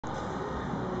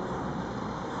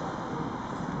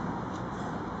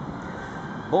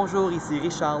Bonjour, ici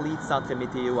Richard Lee du Centre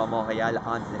Météo à Montréal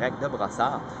en direct de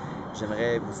Brossard.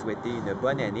 J'aimerais vous souhaiter une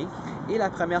bonne année et la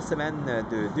première semaine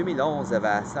de 2011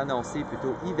 va s'annoncer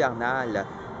plutôt hivernale,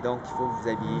 donc il faut vous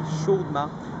habiller chaudement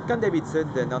comme d'habitude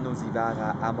dans nos hivers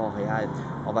à Montréal.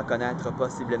 On va connaître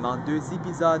possiblement 2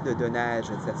 épisodes de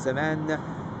neige cette semaine.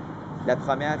 Le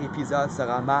premier épisode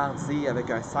sera mardi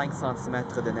avec un 5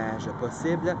 cm de neige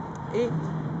possible et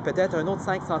peut-être un autre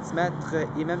 5 cm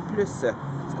et même plus.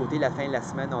 Du côté de la fin de la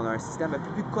semaine, on a un système un peu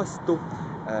plus costaud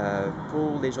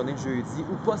pour les journées de jeudi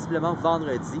ou possiblement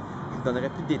vendredi. Je vous donnerai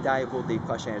plus de détails au cours des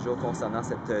prochains jours concernant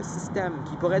ce système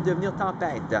qui pourrait devenir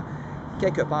tempête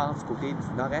quelque part du côté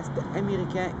du nord-est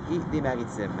américain et des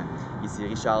maritimes. Ici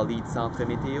Richard Lee du Centre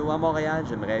Météo à Montréal.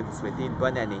 J'aimerais vous souhaiter une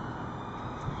bonne année.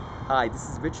 Hi, this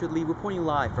is Richard Lee reporting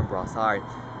live from Brossard,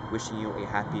 wishing you a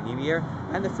happy new year.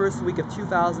 And the first week of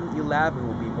 2011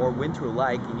 will be more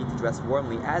winter-like. You need to dress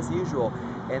warmly as usual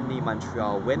in the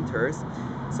Montreal winters.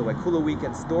 So a cooler week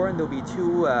in store, and there'll be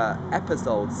 2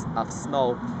 episodes of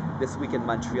snow this week in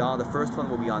Montreal. The first one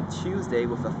will be on Tuesday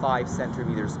with a 5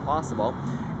 centimeters possible.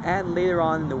 And later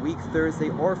on in the week, Thursday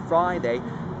or Friday,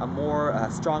 a more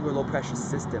stronger low pressure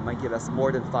system might give us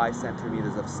more than 5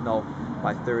 centimeters of snow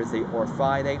by Thursday or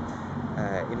Friday.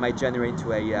 It might generate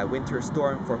into a winter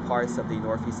storm for parts of the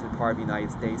northeastern part of the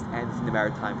United States and the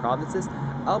maritime provinces.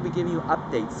 I'll be giving you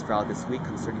updates throughout this week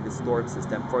concerning the storm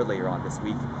system for later on this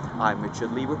week. I'm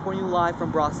Richard Lee reporting live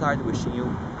from Brossard, wishing you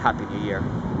Happy New Year.